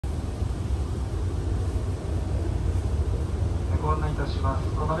ご案内いたします。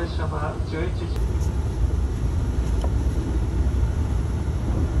この列車は11時。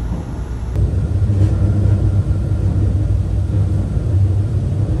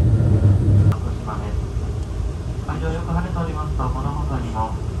会場よく晴れておりますと、この他に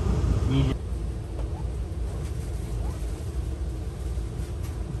も2時。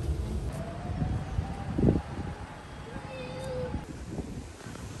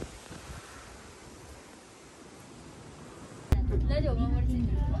大丈夫、お守りつい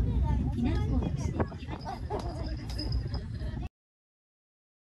てる。避難行動してください。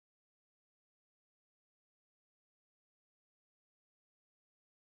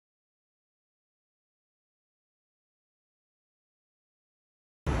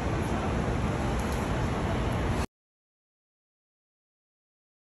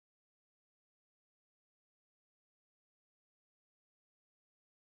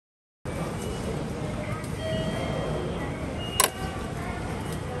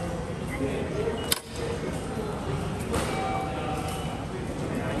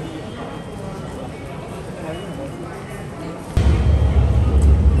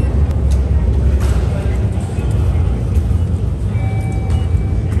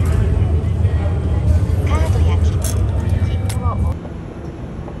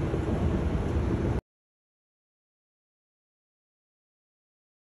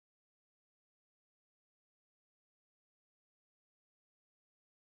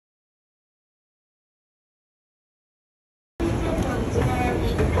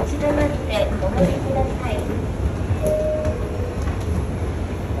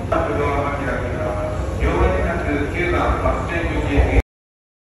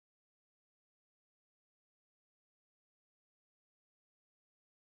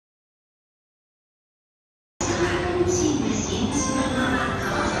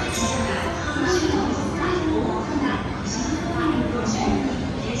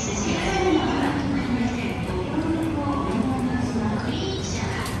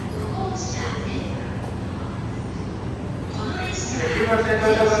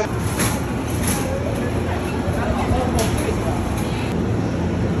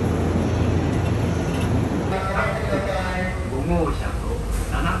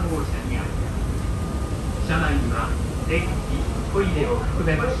車内には電気、トイレを含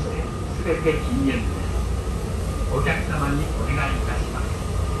めまして全て禁煙です。お客様にお願いいたします。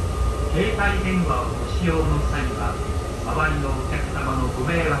携帯電話をご使用の際は周りのお客様のご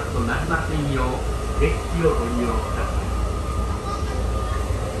迷惑となりませんようデッキをご利用ください。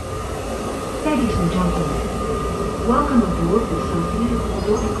 Ladies and gentlemen, welcome aboard the Safir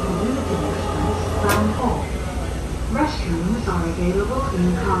Odoriko Limited Express bound hall. Restrooms are available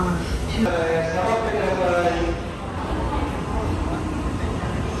in cars 2.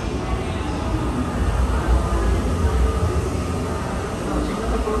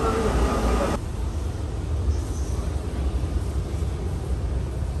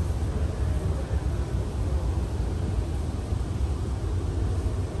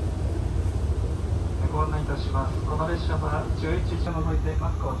 ご案内いたします。この列車は11時を除いて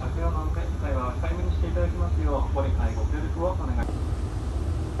マスクを着用の上、会話は控えめにしていただきますようご理解ご協力をお願いします。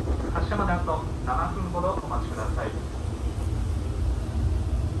発車まであと7分ほどお待ちください。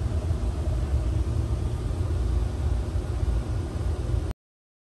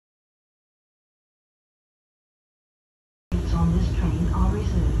On this train are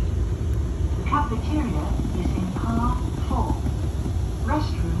reserved. The cafeteria is in car 4.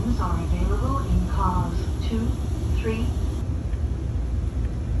 Restrooms are available in cars 2, 3.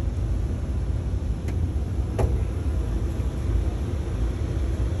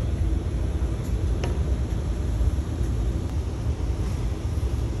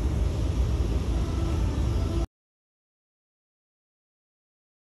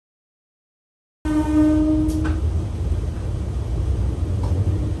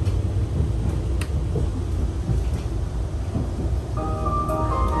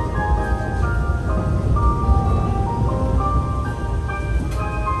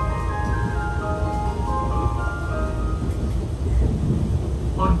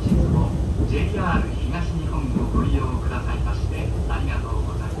 JR 東日本をご利用くださいましてありがとう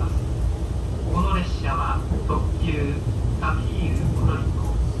ございます。この列車は特急サフィールオドリ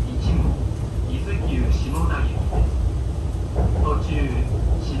コ1号伊豆急下田行きです。途中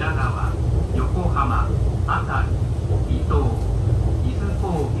品川、横浜、熱海、伊東、伊豆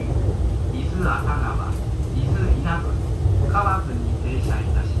高原、伊豆赤川、伊豆稲取、河津に停車い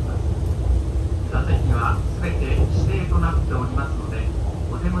たします。座席は全て指定となっておりますので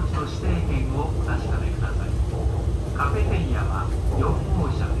お手持ちの指定券をお確かめください。カフェテリアは4号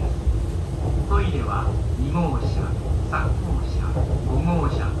車です。トイレは2号車、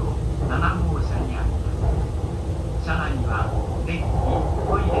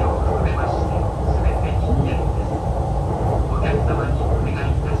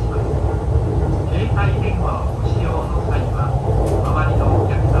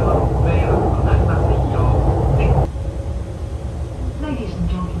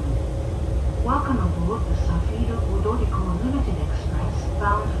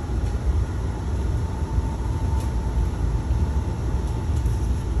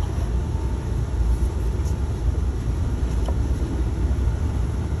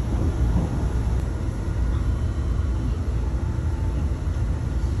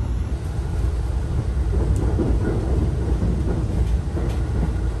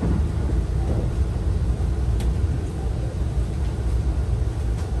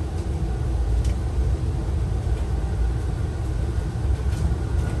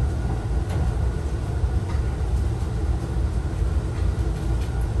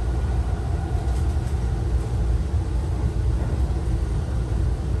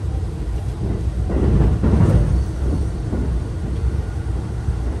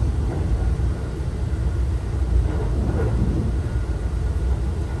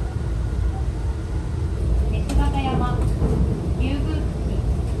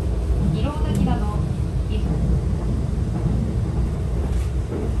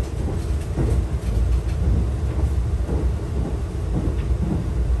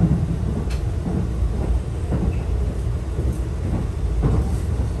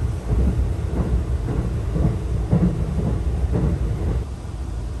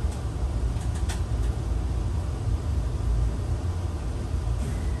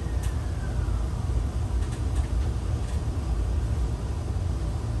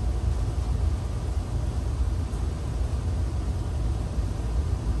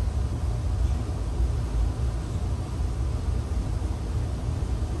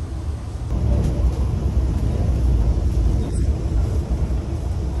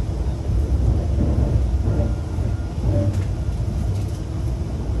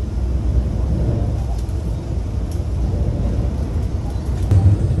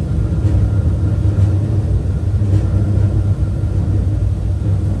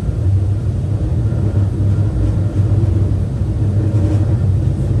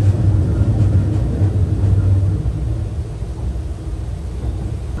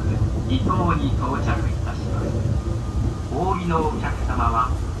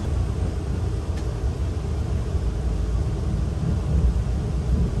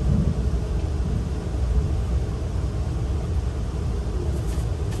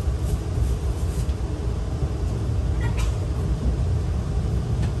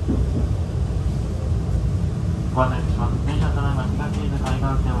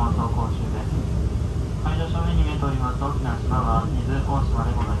走行中です。海上正面に見えております大きな島は伊豆大島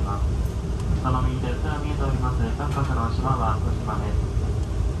でございます。その右手うっすら見えております三角の島は福島です。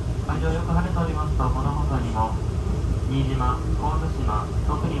海上よく晴れておりますと、この他にも新島、神津島、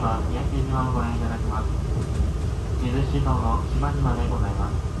特には三宅島をご覧いただきます。伊豆諸島の島々でございま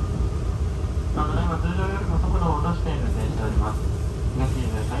す。ただいま通常よりも速度を落として運転しております。東伊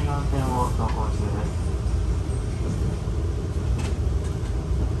豆海岸線を走行中です。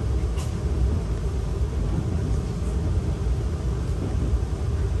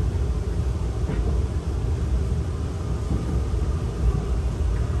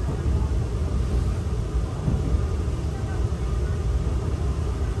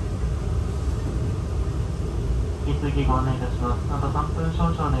引き続きご案内いたします。あと3分少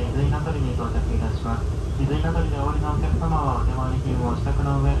々で伊豆稲取に到着いたします。伊豆稲取でお降りのお客様はお手回り品をお支度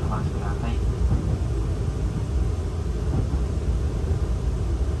の上お待ちください。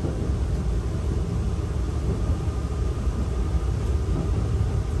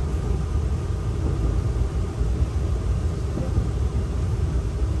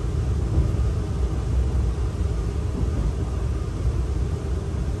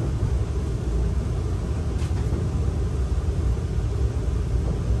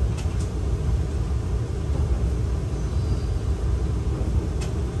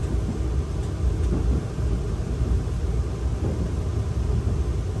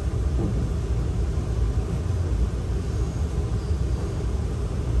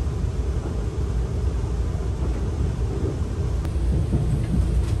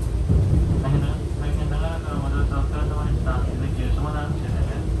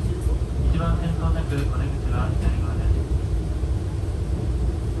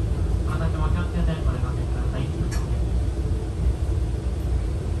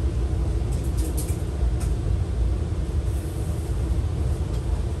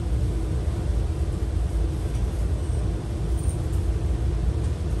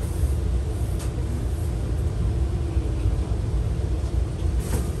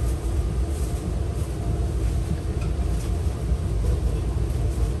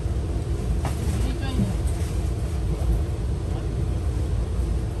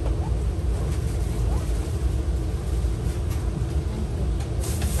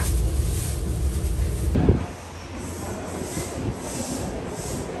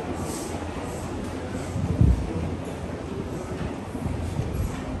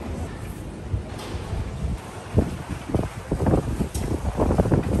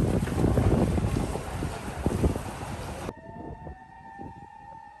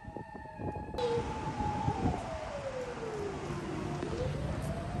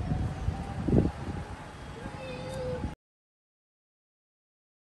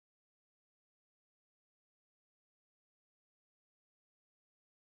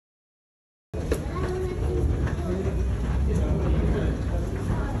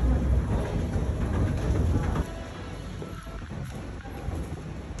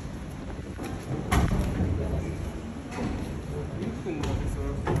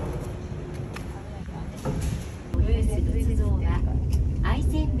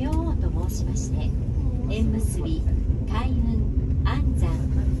しまして縁結び、開運、安産、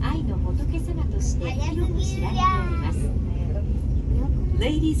愛の仏様として広く知られております。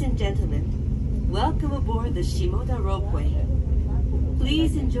 Ladies and gentlemen, welcome aboard the Shimoda Ropeway.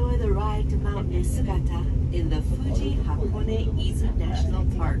 Please enjoy the ride to Mount Nesugata in the Fuji Hakone-Izu National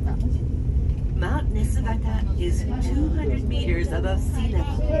Park. Mount Nesugata is 200 meters above sea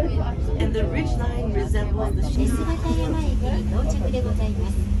level, and the ridgeline resembles the ネスガタ山駅に到着でございま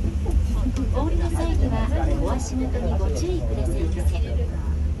す。お降りの際にはお足元にご注意くださいませ。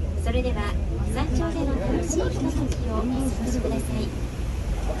それでは山頂での楽しいひとときをお過ごしください。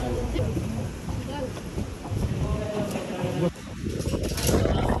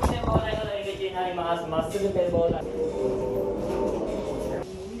まっすぐ展望台。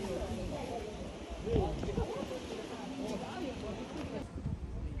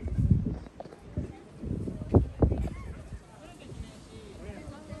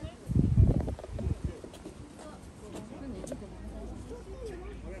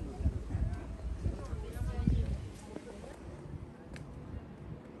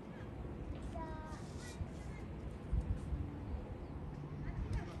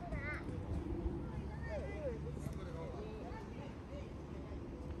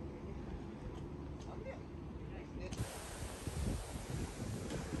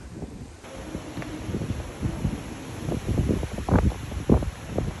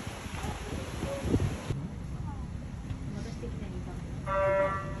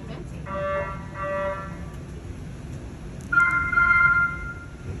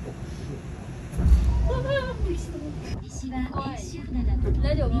西は演習な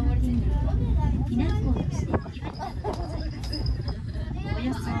どの森の天然と避難港として賑わったのでございます。お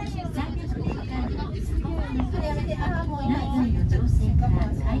よそ300年間のスポーツの中で内外の情勢から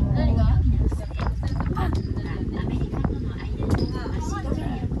外交を余儀なくされ、韓国がアメリカとの間に橋条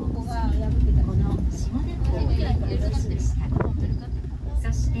約を結び、この下田港を開港しました。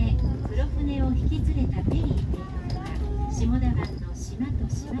そして黒船を引き連れたペリー提督は下田湾の島と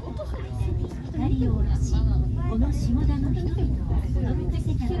島との間に光を下ろし、この下田の人々は驚かせ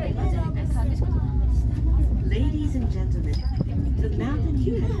たのでございます。 Ladies and gentlemen, the mountain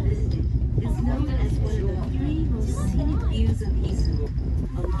you have visited is known as one of the three most scenic views of Izu,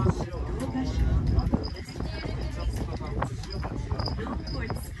 along the Dogasha, known for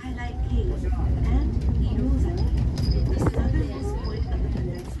its skylight cave, and Irozaki, the southernmost point of the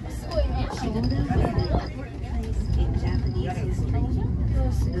peninsula. Shimoda was an important place in Japanese history.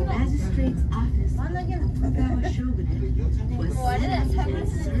 The magistrate's office of the Tokugawa shogunate was set up and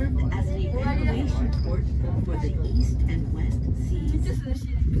served as an evacuation port for the East and West Seas.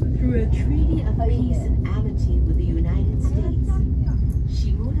 Through a treaty of peace and amity with the United States,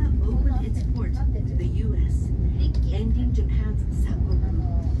 Shimoda opened its port to the U.S., ending Japan's sakoku,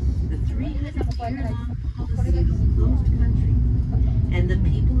 the 300-year-long policy of closed country, and the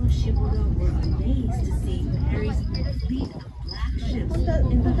people of Shimoda were amazed to see Perry's fleet of black ships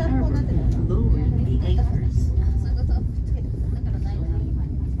in the harbor lowering the anchors.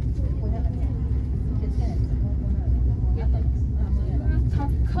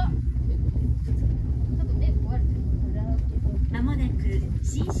 まもなく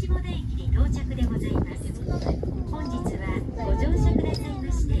新下田駅に到着でございます。本日はご乗車ください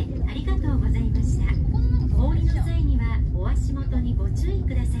ましてありがとうございました。お降りの際にはお足元にご注意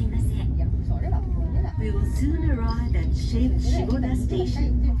くださいませ。 We will soon arrive at Shimoda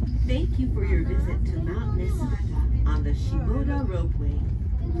Station. Thank you for your visit to Mount Nesugata on the Shimoda Ropeway.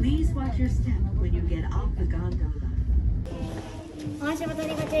 Please watch your step when you get off the gondola. お足元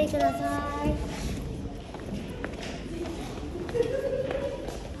にご注意ください。